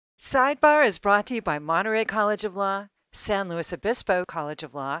Sidebar is brought to you by Monterey College of Law, San Luis Obispo College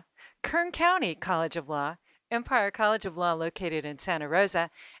of Law, Kern County College of Law, Empire College of Law located in Santa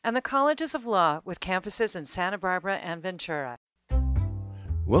Rosa, and the Colleges of Law with campuses in Santa Barbara and Ventura.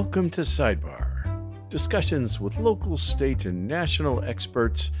 Welcome to Sidebar, discussions with local, state, and national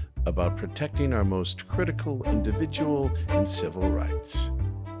experts about protecting our most critical individual and civil rights.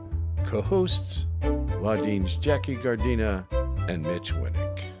 Co-hosts, Law Deans Jackie Gardina and Mitch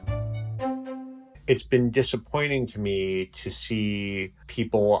Winnick. It's been disappointing to me to see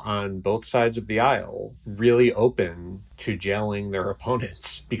people on both sides of the aisle really open to jailing their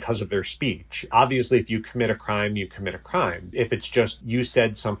opponents because of their speech. Obviously, if you commit a crime, you commit a crime. If it's just you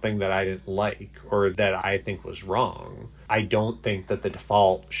said something that I didn't like or that I think was wrong, I don't think that the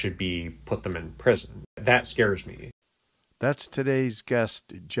default should be put them in prison. That scares me. That's today's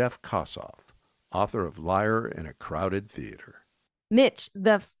guest, Jeff Kosseff, author of Liar in a Crowded Theater. Mitch,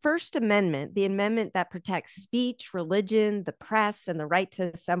 the First Amendment, the amendment that protects speech, religion, the press, and the right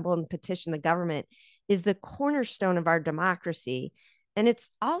to assemble and petition the government, is the cornerstone of our democracy. And it's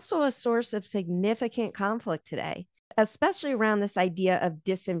also a source of significant conflict today, especially around this idea of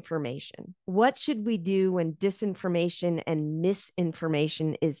disinformation. What should we do when disinformation and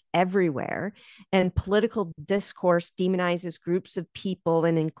misinformation is everywhere and political discourse demonizes groups of people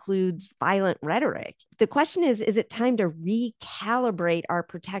and includes violent rhetoric? The question is it time to recalibrate our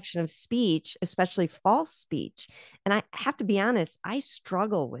protection of speech, especially false speech? And I have to be honest, I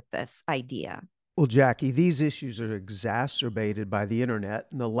struggle with this idea. Well, Jackie, these issues are exacerbated by the internet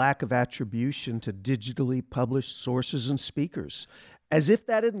and the lack of attribution to digitally published sources and speakers. As if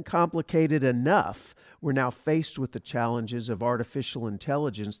that isn't complicated enough, we're now faced with the challenges of artificial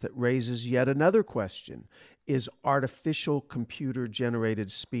intelligence that raises yet another question. Is artificial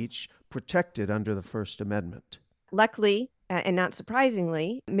computer-generated speech protected under the First Amendment? Luckily, and not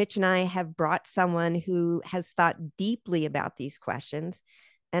surprisingly, Mitch and I have brought someone who has thought deeply about these questions.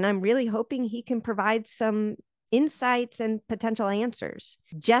 And I'm really hoping he can provide some insights and potential answers.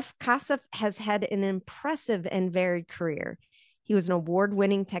 Jeff Kosseff has had an impressive and varied career. He was an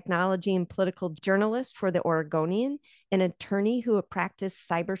award-winning technology and political journalist for The Oregonian, an attorney who practiced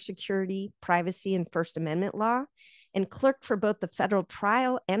cybersecurity, privacy, and First Amendment law, and clerked for both the federal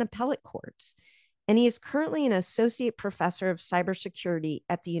trial and appellate courts. And he is currently an associate professor of cybersecurity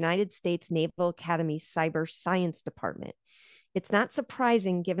at the United States Naval Academy's Cyber Science Department. It's not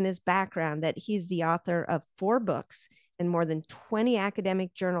surprising, given his background, that he's the author of 4 books and more than 20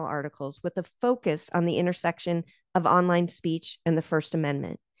 academic journal articles with a focus on the intersection of online speech and the First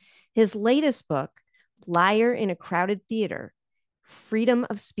Amendment. His latest book, Liar in a Crowded Theater, Freedom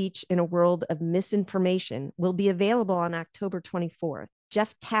of Speech in a World of Misinformation, will be available on October 24th.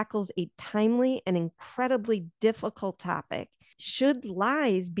 Jeff tackles a timely and incredibly difficult topic. Should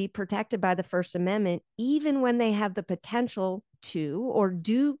lies be protected by the First Amendment, even when they have the potential to or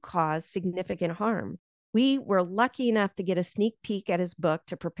do cause significant harm? We were lucky enough to get a sneak peek at his book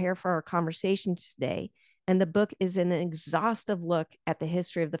to prepare for our conversation today. And the book is an exhaustive look at the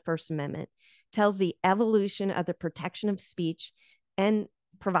history of the First Amendment, tells the evolution of the protection of speech, and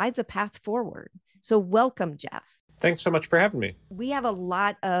provides a path forward. So welcome, Jeff. Thanks so much for having me. We have a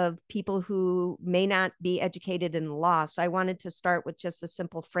lot of people who may not be educated in law, so I wanted to start with just a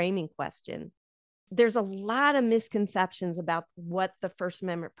simple framing question. There's a lot of misconceptions about what the First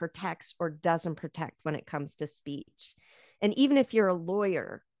Amendment protects or doesn't protect when it comes to speech. And even if you're a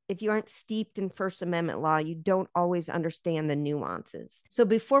lawyer, if you aren't steeped in First Amendment law, you don't always understand the nuances. So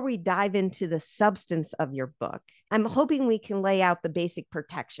before we dive into the substance of your book, I'm hoping we can lay out the basic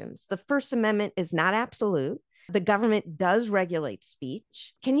protections. The First Amendment is not absolute. The government does regulate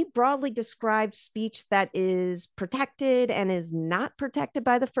speech. Can you broadly describe speech that is protected and is not protected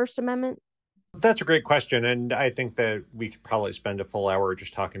by the First Amendment? That's a great question. And I think that we could probably spend a full hour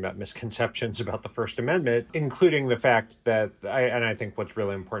just talking about misconceptions about the First Amendment, including the fact that, I think what's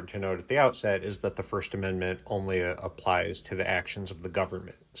really important to note at the outset is that the First Amendment only applies to the actions of the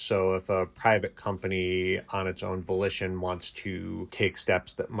government. So if a private company on its own volition wants to take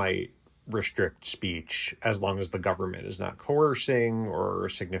steps that might restrict speech, as long as the government is not coercing or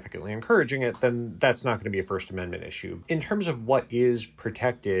significantly encouraging it, then that's not going to be a First Amendment issue. In terms of what is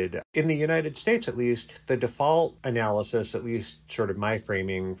protected, in the United States at least, the default analysis, at least sort of my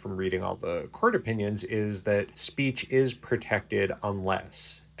framing from reading all the court opinions, is that speech is protected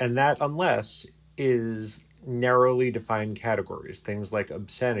unless. And that unless is narrowly defined categories, things like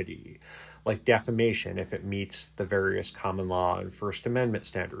obscenity, like defamation, if it meets the various common law and First Amendment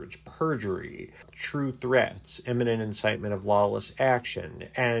standards, perjury, true threats, imminent incitement of lawless action.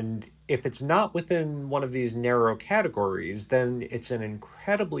 And if it's not within one of these narrow categories, then it's an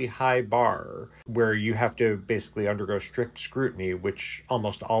incredibly high bar where you have to basically undergo strict scrutiny, which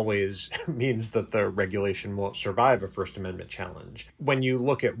almost always means that the regulation won't survive a First Amendment challenge. When you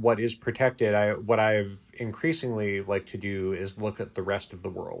look at what is protected, what I've increasingly like to do is look at the rest of the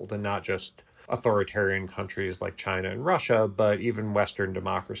world and not just authoritarian countries like China and Russia, but even Western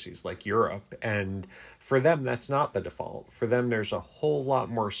democracies like Europe. And for them, that's not the default. For them, there's a whole lot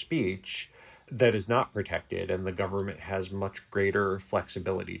more speech that is not protected, and the government has much greater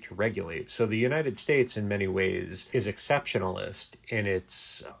flexibility to regulate. So the United States, in many ways, is exceptionalist in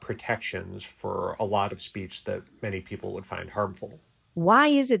its protections for a lot of speech that many people would find harmful. Why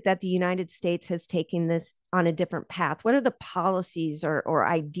is it that the United States has taken this on a different path? What are the policies or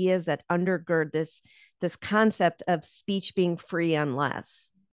ideas that undergird this concept of speech being free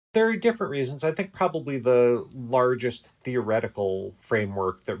unless? There are different reasons. I think probably the largest theoretical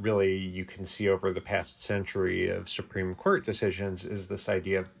framework that really you can see over the past century of Supreme Court decisions is this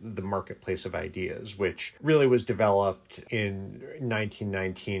idea of the marketplace of ideas, which really was developed in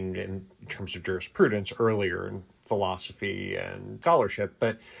 1919 in terms of jurisprudence, earlier in philosophy and scholarship.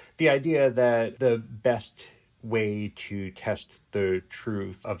 But the idea that the best way to test the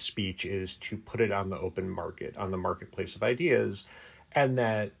truth of speech is to put it on the open market, on the marketplace of ideas, and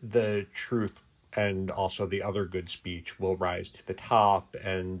that the truth and also the other good speech will rise to the top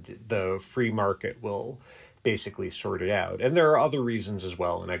and the free market will basically sort it out. And there are other reasons as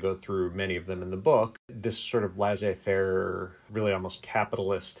well, and I go through many of them in the book. This sort of laissez-faire, really almost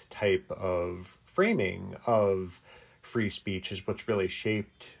capitalist type of framing of free speech is what's really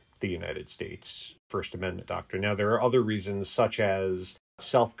shaped the United States First Amendment doctrine. Now, there are other reasons, such as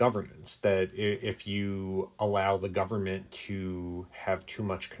self-governance, that if you allow the government to have too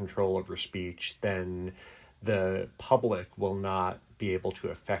much control over speech, then the public will not be able to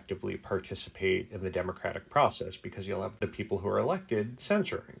effectively participate in the democratic process because you'll have the people who are elected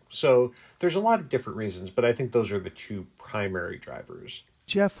censoring. So there's a lot of different reasons, but I think those are the two primary drivers.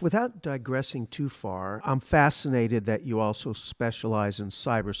 Jeff, without digressing too far, I'm fascinated that you also specialize in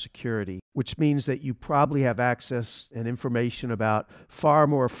cybersecurity, which means that you probably have access and information about far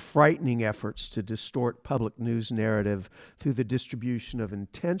more frightening efforts to distort public news narrative through the distribution of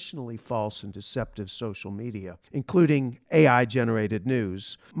intentionally false and deceptive social media, including AI-generated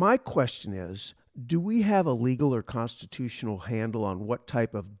news. My question is, do we have a legal or constitutional handle on what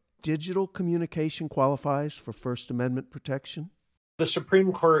type of digital communication qualifies for First Amendment protection? The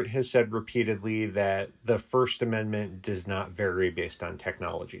Supreme Court has said repeatedly that the First Amendment does not vary based on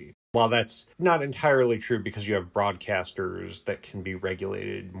technology. While that's not entirely true because you have broadcasters that can be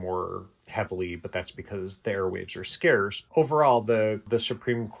regulated more heavily, but that's because the airwaves are scarce. Overall, the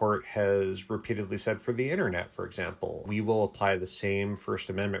Supreme Court has repeatedly said for the internet, for example, we will apply the same First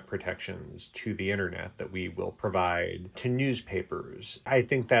Amendment protections to the internet that we will provide to newspapers. I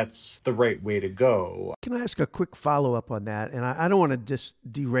think that's the right way to go. Can I ask a quick follow-up on that? And I don't want to just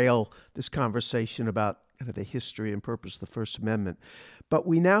derail this conversation about kind of the history and purpose of the First Amendment, but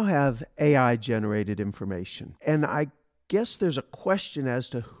we now have AI-generated information. And I guess there's a question as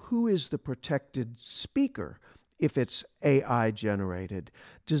to who is the protected speaker if it's AI-generated.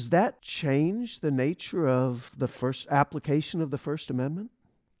 Does that change the nature of the first application of the First Amendment?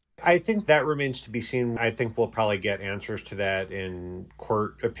 I think that remains to be seen. I think we'll probably get answers to that in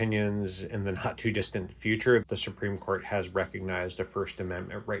court opinions in the not too distant future. The Supreme Court has recognized a First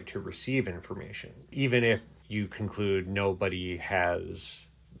Amendment right to receive information. Even if you conclude nobody has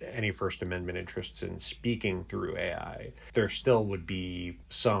any First Amendment interests in speaking through AI, there still would be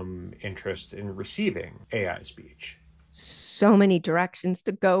some interest in receiving AI speech. So many directions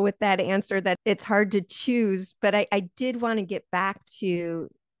to go with that answer that it's hard to choose. But I did want to get back to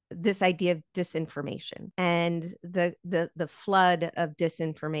this idea of disinformation and the flood of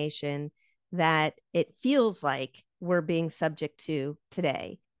disinformation that it feels like we're being subject to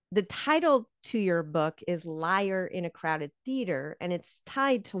today. The title to your book is Liar in a Crowded Theater, and it's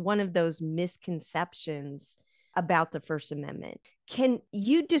tied to one of those misconceptions about the First Amendment. Can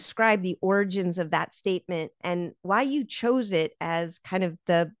you describe the origins of that statement and why you chose it as kind of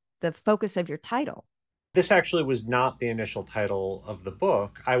the focus of your title? This actually was not the initial title of the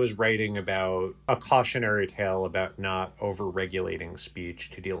book. I was writing about a cautionary tale about not over-regulating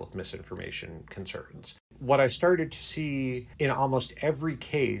speech to deal with misinformation concerns. What I started to see in almost every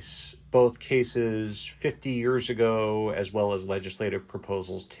case, both cases 50 years ago as well as legislative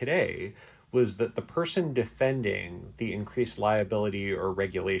proposals today, was that the person defending the increased liability or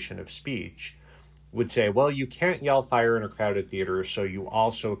regulation of speech would say, well, you can't yell fire in a crowded theater, so you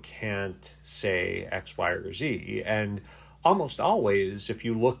also can't say X, Y, or Z. And almost always, if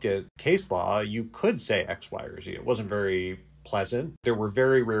you looked at case law, you could say X, Y, or Z. It wasn't very pleasant. There were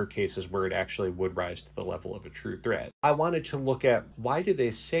very rare cases where it actually would rise to the level of a true threat. I wanted to look at, why do they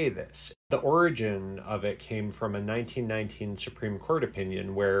say this? The origin of it came from a 1919 Supreme Court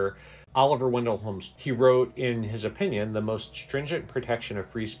opinion where Oliver Wendell Holmes, he wrote in his opinion, the most stringent protection of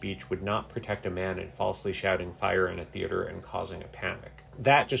free speech would not protect a man in falsely shouting fire in a theater and causing a panic.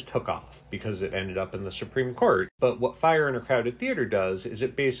 That just took off because it ended up in the Supreme Court. But what fire in a crowded theater does is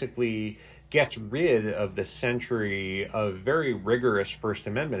it basically gets rid of the century of very rigorous First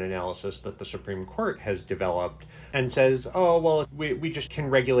Amendment analysis that the Supreme Court has developed and says, oh, well, we just can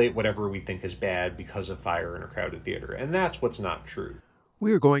regulate whatever we think is bad because of fire in a crowded theater. And that's what's not true.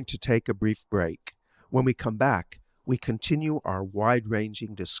 We are going to take a brief break. When we come back, we continue our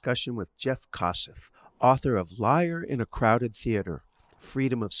wide-ranging discussion with Jeff Kosseff, author of Liar in a Crowded Theater,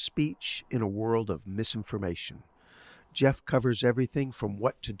 Freedom of Speech in a World of Misinformation. Jeff covers everything from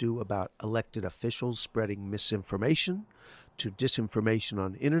what to do about elected officials spreading misinformation to disinformation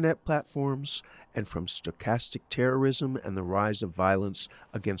on internet platforms, and from stochastic terrorism and the rise of violence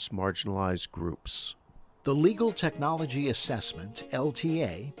against marginalized groups. The Legal Technology Assessment,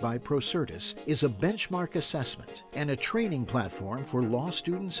 LTA, by Procertus is a benchmark assessment and a training platform for law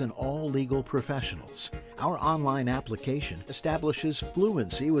students and all legal professionals. Our online application establishes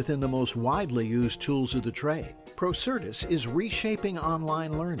fluency within the most widely used tools of the trade. Procertus is reshaping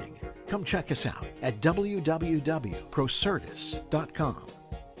online learning. Come check us out at www.procertus.com.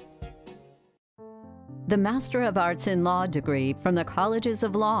 The Master of Arts in Law degree from the Colleges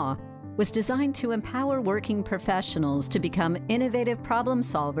of Law was designed to empower working professionals to become innovative problem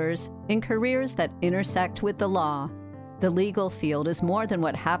solvers in careers that intersect with the law. The legal field is more than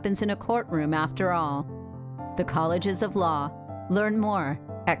what happens in a courtroom after all. The Colleges of Law. Learn more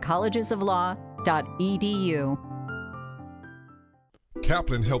at collegesoflaw.edu.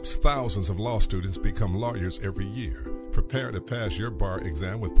 Kaplan helps thousands of law students become lawyers every year. Prepare to pass your bar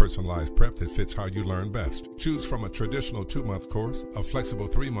exam with personalized prep that fits how you learn best. Choose from a traditional 2-month course, a flexible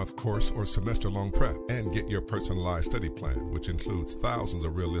 3-month course, or semester-long prep, and get your personalized study plan, which includes thousands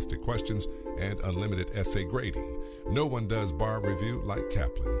of realistic questions and unlimited essay grading. No one does bar review like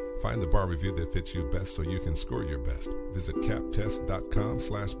Kaplan. Find the bar review that fits you best so you can score your best. Visit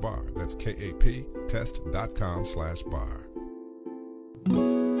captest.com/bar. That's KAP test.com/bar.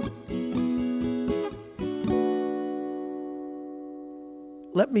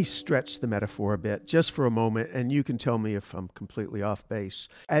 Let me stretch the metaphor a bit just for a moment, and you can tell me if I'm completely off base.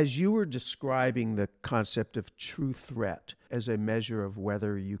 As you were describing the concept of true threat as a measure of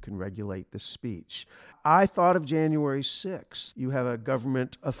whether you can regulate the speech, I thought of January 6th. You have a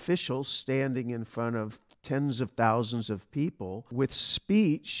government official standing in front of tens of thousands of people with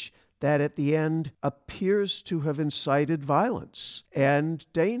speech that at the end appears to have incited violence and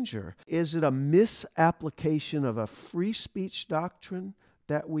danger. Is it a misapplication of a free speech doctrine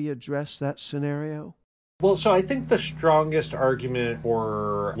that we address that scenario? Well, so I think the strongest argument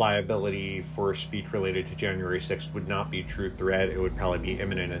for liability for speech related to January 6th would not be true threat. It would probably be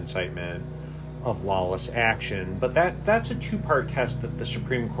imminent incitement of lawless action. But that's a two-part test that the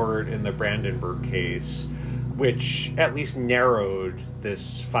Supreme Court in the Brandenburg case, which at least narrowed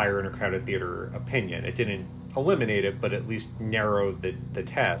this fire in a crowded theater opinion. It didn't eliminate it, but at least narrowed the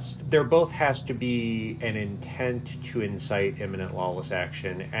test. There both has to be an intent to incite imminent lawless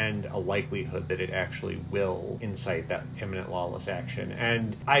action and a likelihood that it actually will incite that imminent lawless action.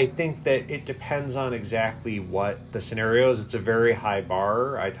 And I think that it depends on exactly what the scenario is. It's a very high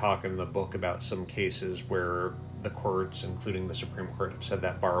bar. I talk in the book about some cases where the courts, including the Supreme Court, have said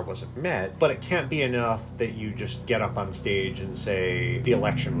that bar wasn't met, but it can't be enough that you just get up on stage and say the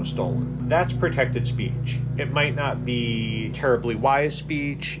election was stolen. That's protected speech. It might not be terribly wise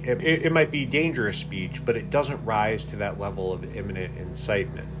speech, it might be dangerous speech, but it doesn't rise to that level of imminent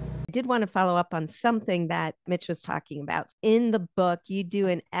incitement. I did want to follow up on something that Mitch was talking about. In the book, you do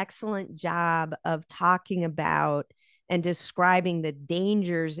an excellent job of talking about and describing the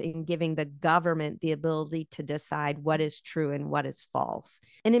dangers in giving the government the ability to decide what is true and what is false.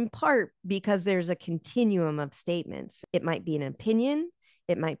 And in part because there's a continuum of statements. It might be an opinion,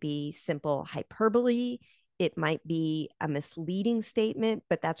 it might be simple hyperbole, it might be a misleading statement,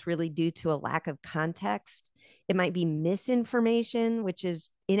 but that's really due to a lack of context. It might be misinformation, which is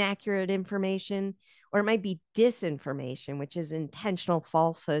inaccurate information, or it might be disinformation, which is intentional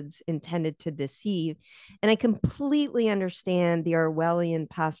falsehoods intended to deceive. And I completely understand the Orwellian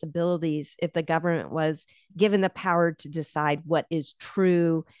possibilities if the government was given the power to decide what is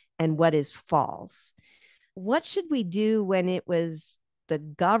true and what is false. What should we do when it was the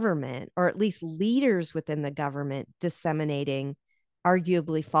government, or at least leaders within the government, disseminating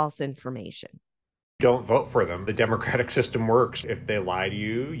arguably false information. Don't vote for them. The democratic system works. If they lie to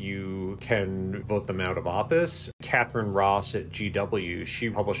you, you can vote them out of office. Catherine Ross at GW, she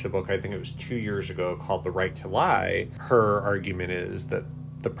published a book, I think it was 2 years ago, called The Right to Lie. Her argument is that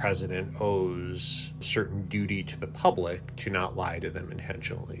the president owes certain duty to the public to not lie to them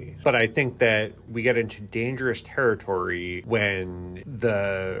intentionally. But I think that we get into dangerous territory when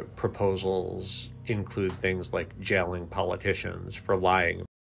the proposals include things like jailing politicians for lying.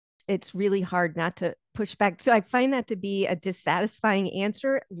 It's really hard not to push back. So I find that to be a dissatisfying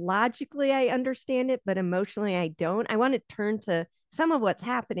answer. Logically, I understand it, but emotionally, I don't. I want to turn to some of what's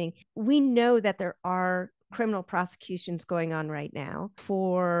happening. We know that there are criminal prosecutions going on right now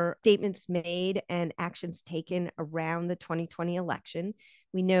for statements made and actions taken around the 2020 election.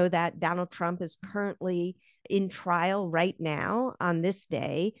 We know that Donald Trump is currently in trial right now on this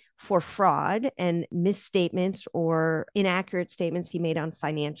day for fraud and misstatements or inaccurate statements he made on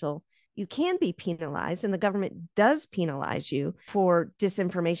financial. You can be penalized, and the government does penalize you for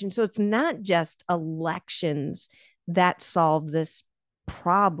disinformation. So it's not just elections that solve this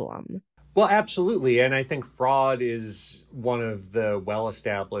problem. Well, absolutely. And I think fraud is one of the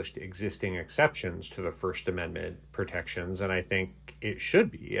well-established existing exceptions to the First Amendment protections. And I think it should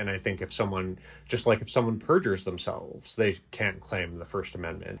be. And I think if someone perjures themselves, they can't claim the First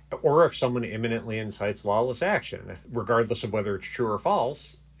Amendment. Or if someone imminently incites lawless action, regardless of whether it's true or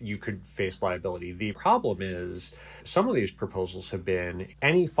false, you could face liability. The problem is some of these proposals have been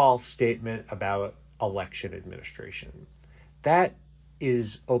any false statement about election administration. That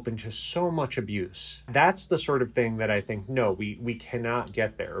is open to so much abuse. That's the sort of thing that I think, no, we cannot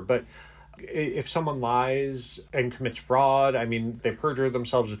get there. But if someone lies and commits fraud, I mean, they perjure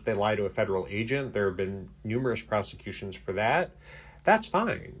themselves if they lie to a federal agent. There have been numerous prosecutions for that. That's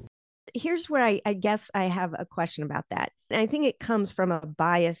fine. Here's where I guess I have a question about that. And I think it comes from a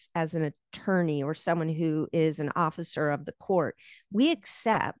bias as an attorney or someone who is an officer of the court. We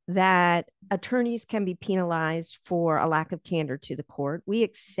accept that attorneys can be penalized for a lack of candor to the court. We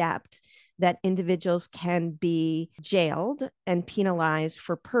accept that individuals can be jailed and penalized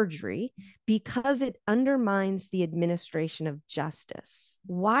for perjury because it undermines the administration of justice.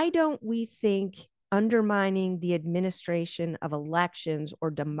 Why don't we think undermining the administration of elections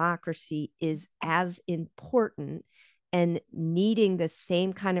or democracy is as important and needing the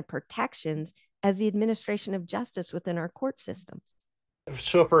same kind of protections as the administration of justice within our court systems?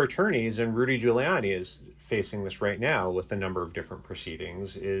 So for attorneys, and Rudy Giuliani is facing this right now with a number of different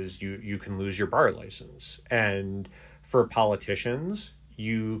proceedings, is you can lose your bar license. And for politicians,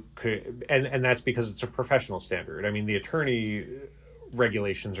 you could, and that's because it's a professional standard. I mean, the attorney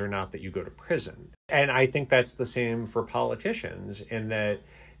regulations are not that you go to prison. And I think that's the same for politicians in that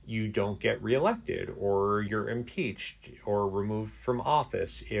you don't get reelected or you're impeached or removed from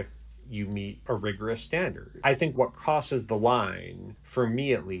office if you meet a rigorous standard. I think what crosses the line, for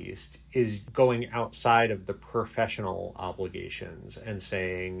me at least, is going outside of the professional obligations and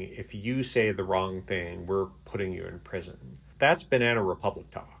saying, if you say the wrong thing, we're putting you in prison. That's banana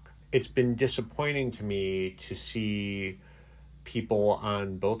republic talk. It's been disappointing to me to see people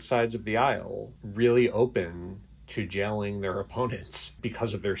on both sides of the aisle really open to jailing their opponents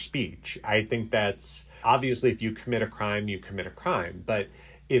because of their speech. I think that's obviously, if you commit a crime, you commit a crime. But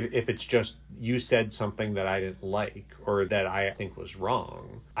if it's just you said something that I didn't like or that I think was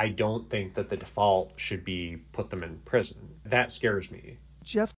wrong, I don't think that the default should be put them in prison. That scares me.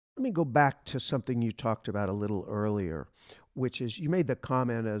 Jeff, let me go back to something you talked about a little earlier, which is you made the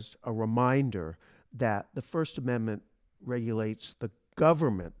comment as a reminder that the First Amendment regulates the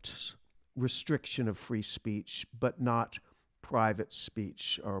government's restriction of free speech, but not private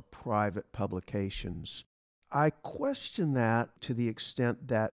speech or private publications. I question that to the extent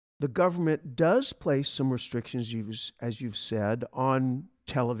that the government does place some restrictions, as you've said, on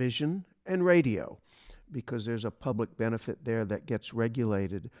television and radio, because there's a public benefit there that gets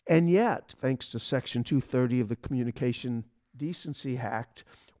regulated. And yet, thanks to Section 230 of the Communication Decency Act,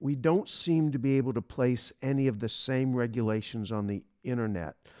 we don't seem to be able to place any of the same regulations on the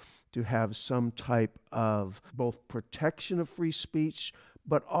internet to have some type of both protection of free speech,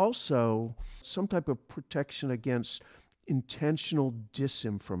 but also some type of protection against intentional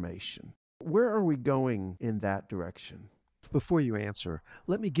disinformation. Where are we going in that direction? Before you answer,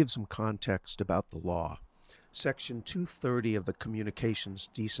 let me give some context about the law. Section 230 of the Communications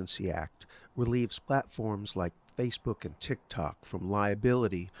Decency Act relieves platforms like Facebook and TikTok from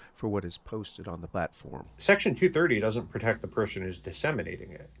liability for what is posted on the platform. Section 230 doesn't protect the person who's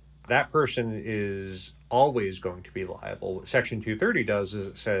disseminating it. that person is always going to be liable. What Section 230 does is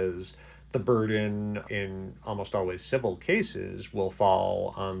it says the burden in almost always civil cases will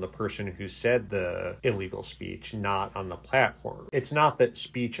fall on the person who said the illegal speech, not on the platform. It's not that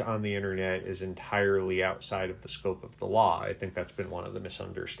speech on the internet is entirely outside of the scope of the law. I think that's been one of the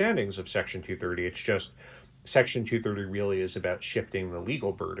misunderstandings of Section 230. It's just Section 230 really is about shifting the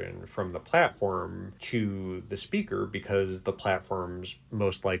legal burden from the platform to the speaker, because the platforms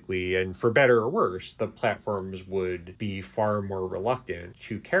most likely, and for better or worse, the platforms would be far more reluctant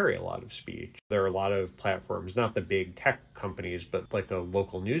to carry a lot of speech. There are a lot of platforms, not the big tech companies, but like a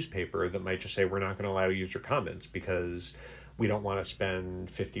local newspaper that might just say, we're not going to allow user comments because we don't want to spend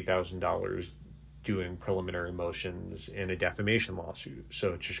 $50,000 doing preliminary motions in a defamation lawsuit.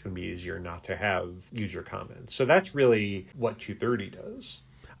 So it's just going to be easier not to have user comments. So that's really what 230 does.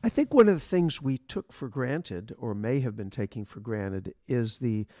 I think one of the things we took for granted, or may have been taking for granted, is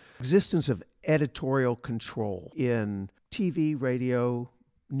the existence of editorial control in TV, radio,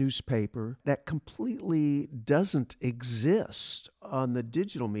 newspaper that completely doesn't exist on the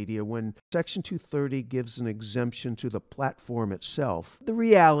digital media. When Section 230 gives an exemption to the platform itself, the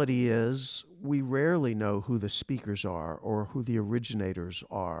reality is we rarely know who the speakers are or who the originators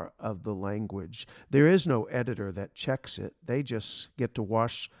are of the language. There is no editor that checks it. They just get to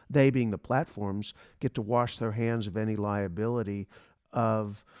wash, they being the platforms, get to wash their hands of any liability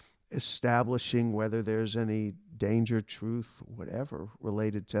of establishing whether there's any danger, truth, whatever,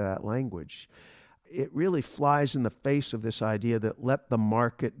 related to that language. It really flies in the face of this idea that let the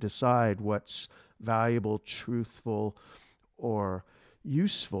market decide what's valuable, truthful, or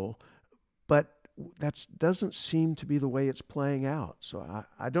useful, but that doesn't seem to be the way it's playing out. So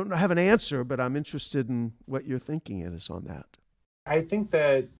I don't have an answer, but I'm interested in what your thinking is on that. I think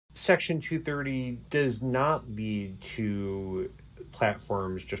that Section 230 does not lead to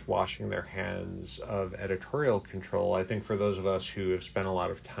platforms just washing their hands of editorial control. I think for those of us who have spent a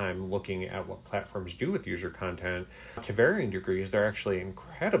lot of time looking at what platforms do with user content, to varying degrees, they're actually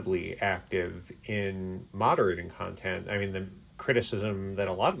incredibly active in moderating content. I mean, the criticism that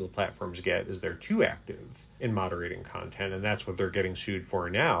a lot of the platforms get is they're too active in moderating content, and that's what they're getting sued for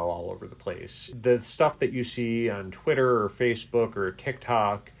now all over the place. The stuff that you see on Twitter or Facebook or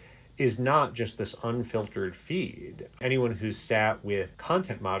TikTok is not just this unfiltered feed. Anyone who's sat with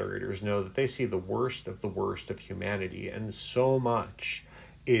content moderators know that they see the worst of humanity, and so much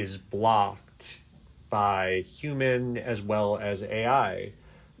is blocked by human as well as AI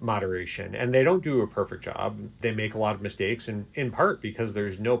moderation. And they don't do a perfect job. They make a lot of mistakes, and in part because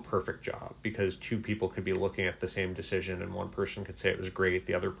there's no perfect job, because two people could be looking at the same decision and one person could say it was great,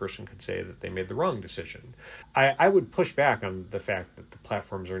 the other person could say that they made the wrong decision. I would push back on the fact that the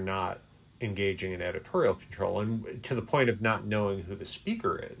platforms are not engaging in editorial control, and to the point of not knowing who the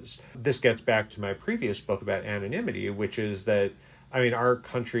speaker is. This gets back to my previous book about anonymity, which is that, I mean, our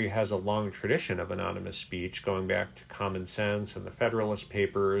country has a long tradition of anonymous speech going back to Common Sense and the Federalist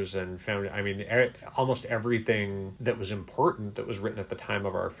Papers, and almost everything that was important that was written at the time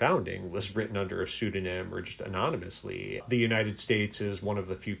of our founding was written under a pseudonym or just anonymously. The United States is one of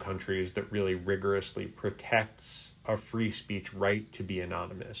the few countries that really rigorously protects a free speech right to be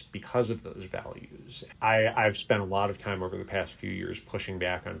anonymous because of those values. I've spent a lot of time over the past few years pushing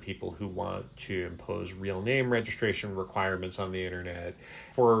back on people who want to impose real name registration requirements on the internet.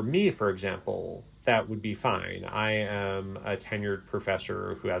 For me, for example, that would be fine. I am a tenured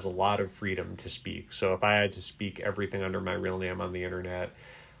professor who has a lot of freedom to speak. So if I had to speak everything under my real name on the internet,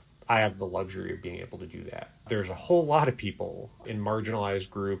 I have the luxury of being able to do that. There's a whole lot of people in marginalized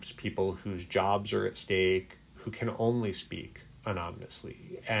groups, people whose jobs are at stake, who can only speak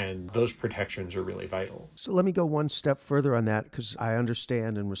anonymously, and those protections are really vital. So let me go one step further on that, because I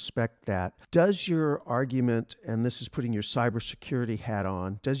understand and respect that. Does your argument, and this is putting your cybersecurity hat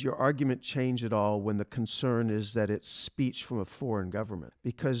on, does your argument change at all when the concern is that it's speech from a foreign government?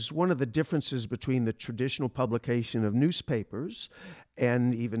 Because one of the differences between the traditional publication of newspapers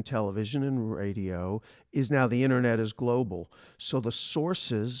and even television and radio is now the internet is global. So the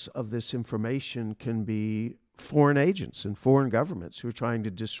sources of this information can be foreign agents and foreign governments who are trying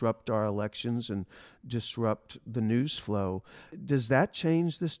to disrupt our elections and disrupt the news flow. Does that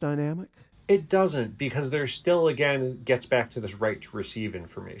change this dynamic? It doesn't, because there's still, again, it gets back to this right to receive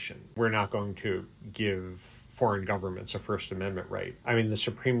information. We're not going to give foreign governments a First Amendment right. I mean, the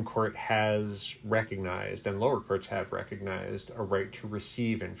Supreme Court has recognized, and lower courts have recognized, a right to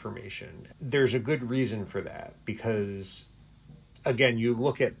receive information. There's a good reason for that, because again, you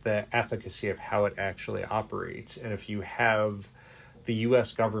look at the efficacy of how it actually operates, and if you have the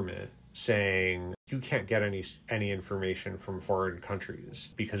U.S. government saying you can't get any information from foreign countries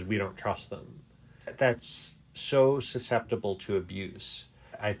because we don't trust them. That's so susceptible to abuse.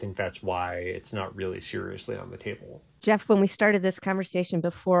 I think that's why it's not really seriously on the table. Jeff, when we started this conversation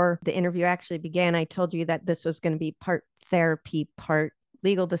before the interview actually began, I told you that this was going to be part therapy, part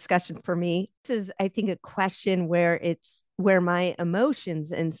legal discussion for me. This is, I think, a question where my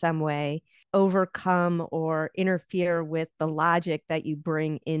emotions in some way overcome or interfere with the logic that you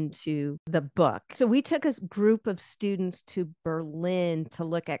bring into the book. So we took a group of students to Berlin to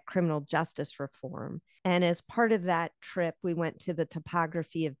look at criminal justice reform. And as part of that trip, we went to the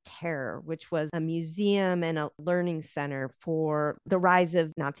Topography of Terror, which was a museum and a learning center for the rise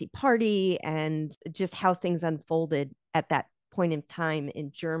of Nazi Party and just how things unfolded at that point in time in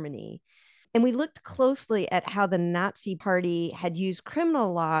Germany. And we looked closely at how the Nazi Party had used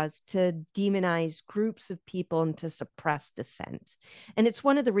criminal laws to demonize groups of people and to suppress dissent. And it's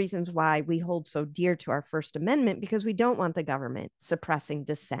one of the reasons why we hold so dear to our First Amendment, because we don't want the government suppressing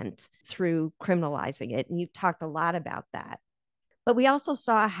dissent through criminalizing it. And you've talked a lot about that. But we also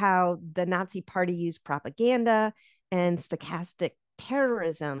saw how the Nazi Party used propaganda and stochastic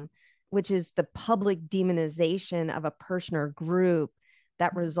terrorism, which is the public demonization of a person or group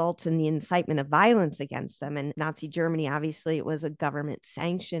that results in the incitement of violence against them. And Nazi Germany, obviously, it was a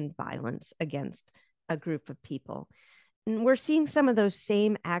government-sanctioned violence against a group of people. And we're seeing some of those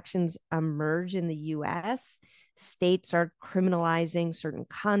same actions emerge in the US. States are criminalizing certain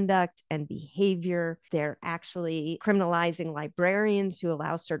conduct and behavior. They're actually criminalizing librarians who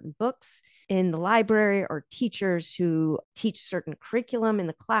allow certain books in the library, or teachers who teach certain curriculum in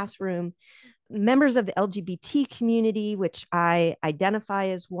the classroom. Members of the LGBT community, which I identify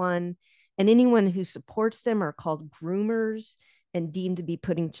as one, and anyone who supports them are called groomers and deemed to be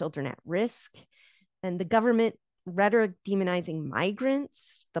putting children at risk. And the government rhetoric demonizing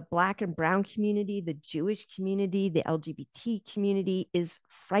migrants, the Black and Brown community, the Jewish community, the LGBT community is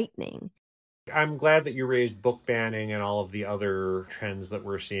frightening. I'm glad that you raised book banning and all of the other trends that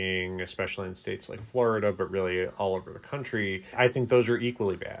we're seeing, especially in states like Florida, but really all over the country. I think those are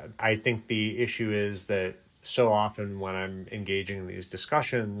equally bad. I think the issue is that so often when I'm engaging in these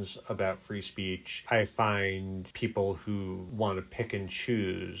discussions about free speech, I find people who want to pick and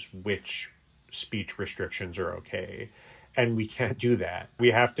choose which speech restrictions are okay. And we can't do that.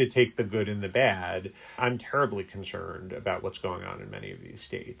 We have to take the good and the bad. I'm terribly concerned about what's going on in many of these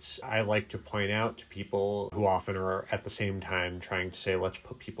states. I like to point out to people who often are at the same time trying to say, let's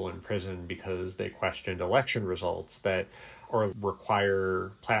put people in prison because they questioned election results, that or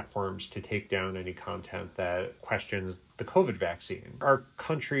require platforms to take down any content that questions the COVID vaccine. Our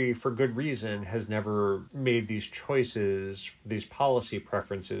country, for good reason, has never made these choices, these policy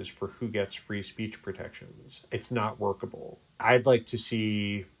preferences for who gets free speech protections. It's not workable. I'd like to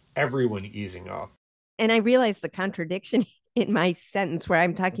see everyone easing up. And I realize the contradiction in my sentence where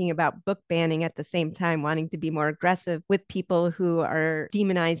I'm talking about book banning at the same time wanting to be more aggressive with people who are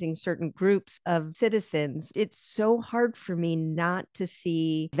demonizing certain groups of citizens. It's so hard for me not to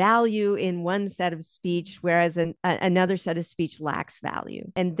see value in one set of speech, whereas another set of speech lacks value.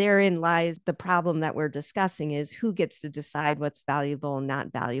 And therein lies the problem that we're discussing, is who gets to decide what's valuable and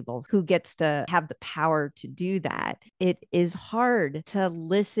not valuable, who gets to have the power to do that. It is hard to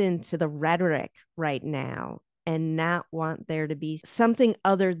listen to the rhetoric right now and not want there to be something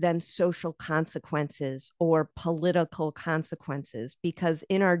other than social consequences or political consequences, because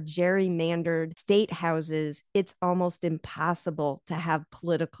in our gerrymandered state houses, it's almost impossible to have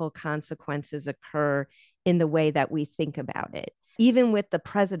political consequences occur in the way that we think about it. Even with the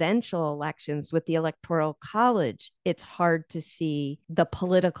presidential elections, with the Electoral College, it's hard to see the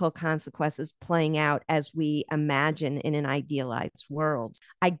political consequences playing out as we imagine in an idealized world.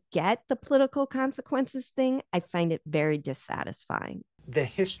 I get the political consequences thing. I find it very dissatisfying. The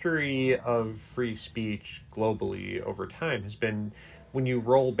history of free speech globally over time has been, when you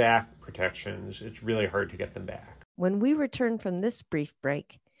roll back protections, it's really hard to get them back. When we return from this brief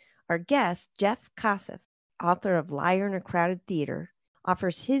break, our guest, Jeff Kosseff, author of Liar in a Crowded Theater,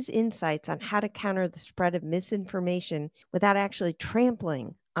 offers his insights on how to counter the spread of misinformation without actually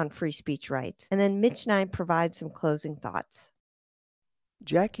trampling on free speech rights. And then Mitch and I provide some closing thoughts.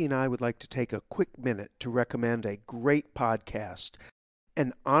 Jackie and I would like to take a quick minute to recommend a great podcast.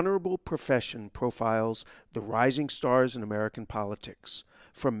 An Honorable Profession profiles the rising stars in American politics.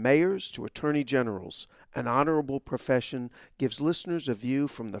 From mayors to attorney generals, An Honorable Profession gives listeners a view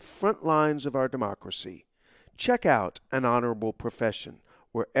from the front lines of our democracy. Check out An Honorable Profession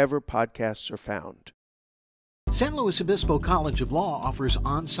wherever podcasts are found. San Luis Obispo College of Law offers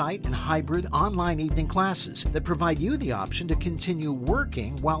on-site and hybrid online evening classes that provide you the option to continue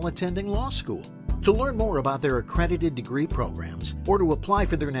working while attending law school. To learn more about their accredited degree programs or to apply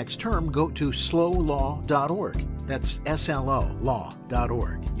for their next term, go to slowlaw.org. That's SLO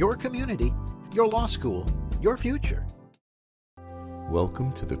law.org. Your community, your law school, your future.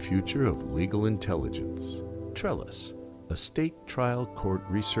 Welcome to the future of legal intelligence. Trellis, a state trial court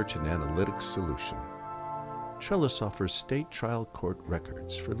research and analytics solution. Trellis offers state trial court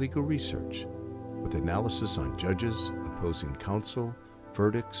records for legal research, with analysis on judges, opposing counsel,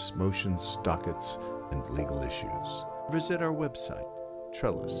 verdicts, motions, dockets, and legal issues. Visit our website,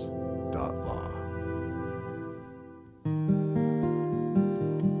 trellis.law.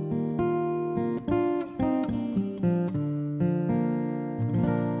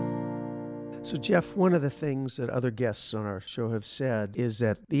 So, Jeff, one of the things that other guests on our show have said is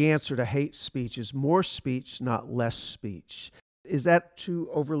that the answer to hate speech is more speech, not less speech. Is that too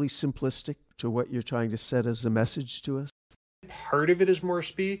overly simplistic to what you're trying to set as a message to us? Part of it is more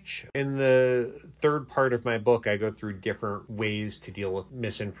speech. In the third part of my book, I go through different ways to deal with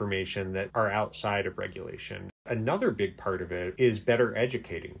misinformation that are outside of regulation. Another big part of it is better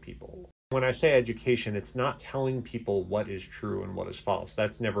educating people. When I say education, it's not telling people what is true and what is false.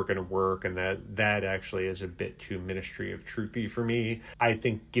 That's never going to work, and that actually is a bit too Ministry of Truthy for me. I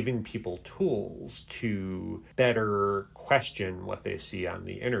think giving people tools to better question what they see on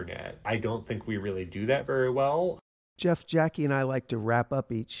the internet, I don't think we really do that very well. Jeff, Jackie and I like to wrap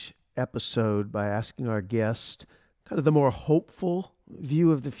up each episode by asking our guest kind of the more hopeful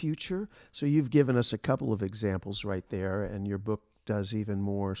view of the future. So you've given us a couple of examples right there, and your book does even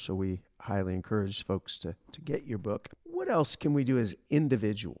more, so we highly encourage folks to get your book. What else can we do as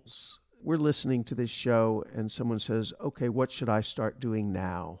individuals? We're listening to this show and someone says, okay, what should I start doing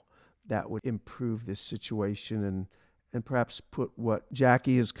now that would improve this situation and perhaps put what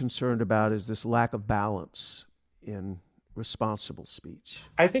Jackie is concerned about is this lack of balance in responsible speech?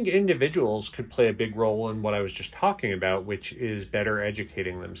 I think individuals could play a big role in what I was just talking about, which is better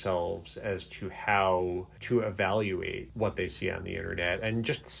educating themselves as to how to evaluate what they see on the internet and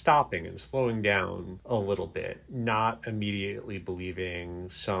just stopping and slowing down a little bit, not immediately believing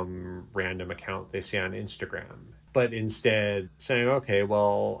some random account they see on Instagram, but instead saying, okay,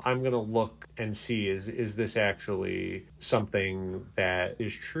 well, I'm going to look and see, is this actually something that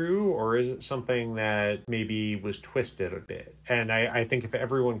is true, or is it something that maybe was twisted a bit? And I think if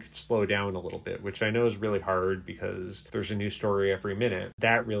everyone could slow down a little bit, which I know is really hard because there's a new story every minute,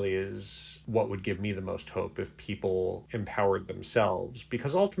 that really is what would give me the most hope, if people empowered themselves,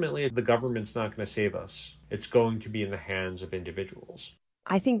 because ultimately the government's not going to save us. It's going to be in the hands of individuals.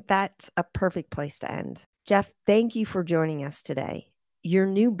 I think that's a perfect place to end. Jeff, thank you for joining us today. Your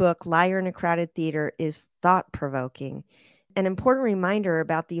new book, Liar in a Crowded Theater, is thought-provoking, an important reminder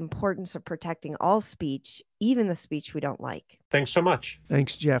about the importance of protecting all speech, even the speech we don't like. Thanks so much.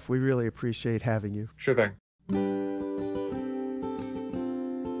 Thanks, Jeff. We really appreciate having you. Sure thing.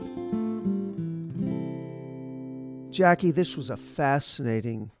 Jackie, this was a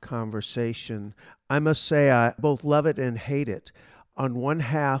fascinating conversation. I must say I both love it and hate it. On one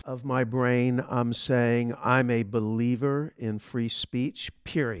half of my brain, I'm saying I'm a believer in free speech,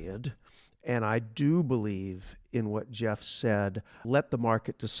 period. And I do believe in what Jeff said. Let the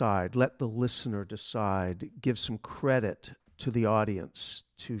market decide. Let the listener decide. Give some credit to the audience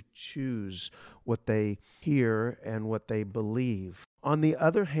to choose what they hear and what they believe. On the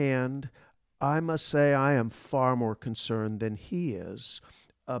other hand, I must say I am far more concerned than he is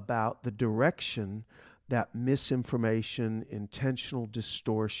about the direction that misinformation, intentional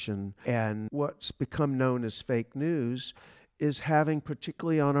distortion, and what's become known as fake news is having,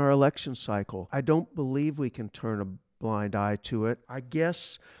 particularly on our election cycle. I don't believe we can turn a blind eye to it. I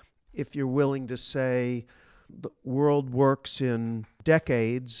guess if you're willing to say the world works in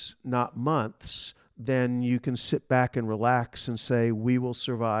decades, not months, then you can sit back and relax and say, we will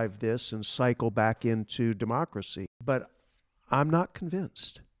survive this and cycle back into democracy. But I'm not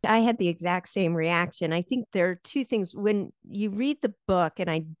convinced. I had the exact same reaction. I think there are two things. When you read the book, and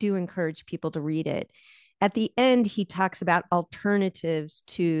I do encourage people to read it, at the end, he talks about alternatives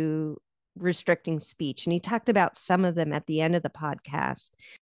to restricting speech. And he talked about some of them at the end of the podcast: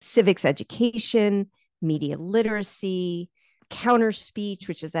 civics education, media literacy, counter speech,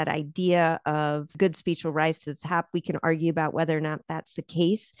 which is that idea of good speech will rise to the top. We can argue about whether or not that's the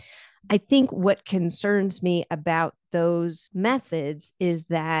case. I think what concerns me about those methods is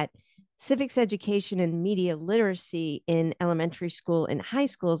that civics education and media literacy in elementary school and high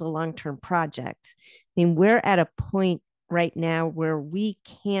school is a long-term project. I mean, we're at a point right now where we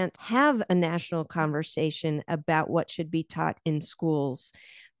can't have a national conversation about what should be taught in schools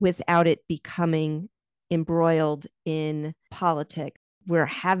without it becoming embroiled in politics. We're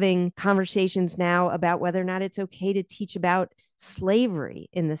having conversations now about whether or not it's okay to teach about slavery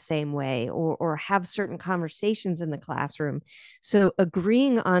in the same way, or have certain conversations in the classroom. So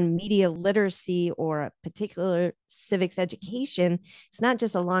agreeing on media literacy or a particular civics education, it's not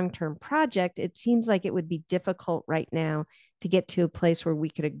just a long-term project. It seems like it would be difficult right now to get to a place where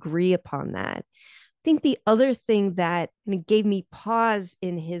we could agree upon that. I think the other thing that gave me pause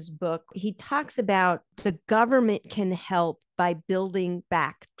in his book, he talks about the government can help by building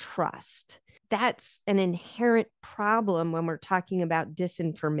back trust. That's an inherent problem when we're talking about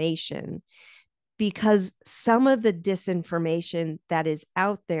disinformation, because some of the disinformation that is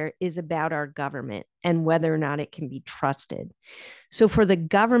out there is about our government and whether or not it can be trusted. So for the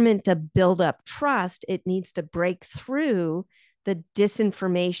government to build up trust, it needs to break through the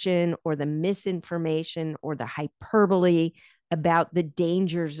disinformation or the misinformation or the hyperbole about the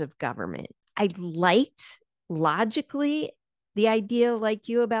dangers of government. I liked logically the idea, like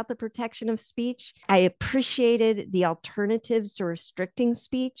you, about the protection of speech. I appreciated the alternatives to restricting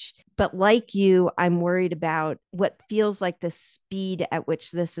speech, but like you, I'm worried about what feels like the speed at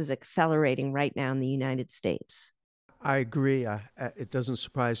which this is accelerating right now in the United States. I agree. It doesn't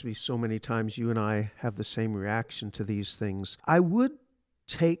surprise me so many times you and I have the same reaction to these things. I would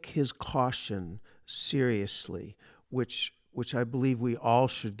take his caution seriously, which I believe we all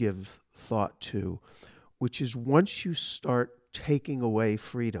should give thought to, which is once you start taking away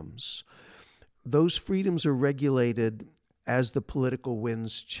freedoms, those freedoms are regulated as the political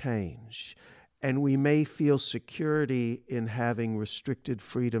winds change. And we may feel security in having restricted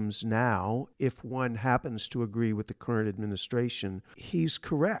freedoms now if one happens to agree with the current administration. He's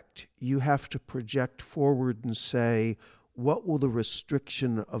correct. You have to project forward and say, what will the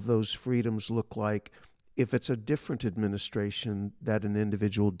restriction of those freedoms look like if it's a different administration that an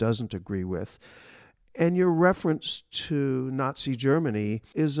individual doesn't agree with? And your reference to Nazi Germany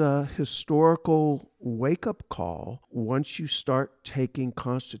is a historical wake-up call. Once you start taking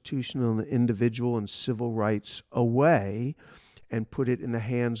constitutional and individual and civil rights away and put it in the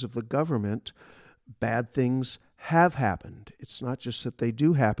hands of the government, bad things have happened. It's not just that they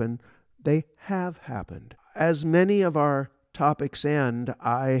do happen, they have happened. As many of our topics end,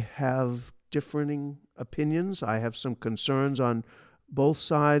 I have differing opinions. I have some concerns on both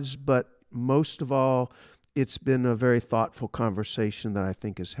sides, but most of all, it's been a very thoughtful conversation that I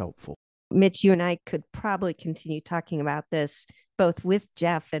think is helpful. Mitch, you and I could probably continue talking about this both with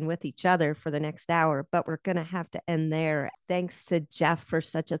Jeff and with each other for the next hour, but we're going to have to end there. Thanks to Jeff for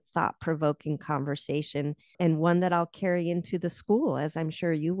such a thought-provoking conversation, and one that I'll carry into the school, as I'm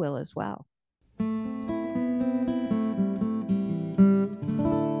sure you will as well.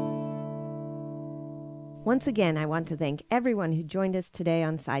 Once again, I want to thank everyone who joined us today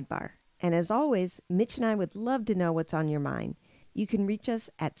on Sidebar. And as always, Mitch and I would love to know what's on your mind. You can reach us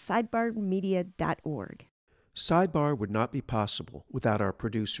at sidebarmedia.org. Sidebar would not be possible without our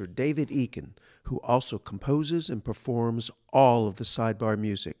producer, David Eakin, who also composes and performs all of the Sidebar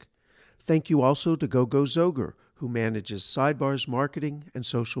music. Thank you also to Gogo Zoger, who manages Sidebar's marketing and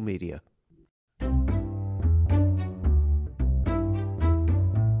social media.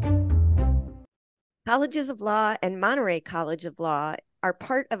 Colleges of Law and Monterey College of Law are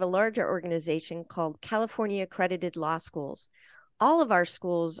part of a larger organization called California Accredited Law Schools. All of our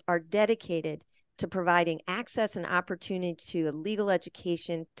schools are dedicated to providing access and opportunity to a legal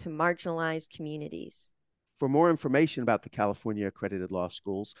education to marginalized communities. For more information about the California Accredited Law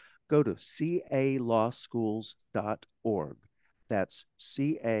Schools, go to calawschools.org. That's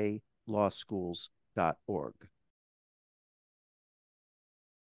calawschools.org.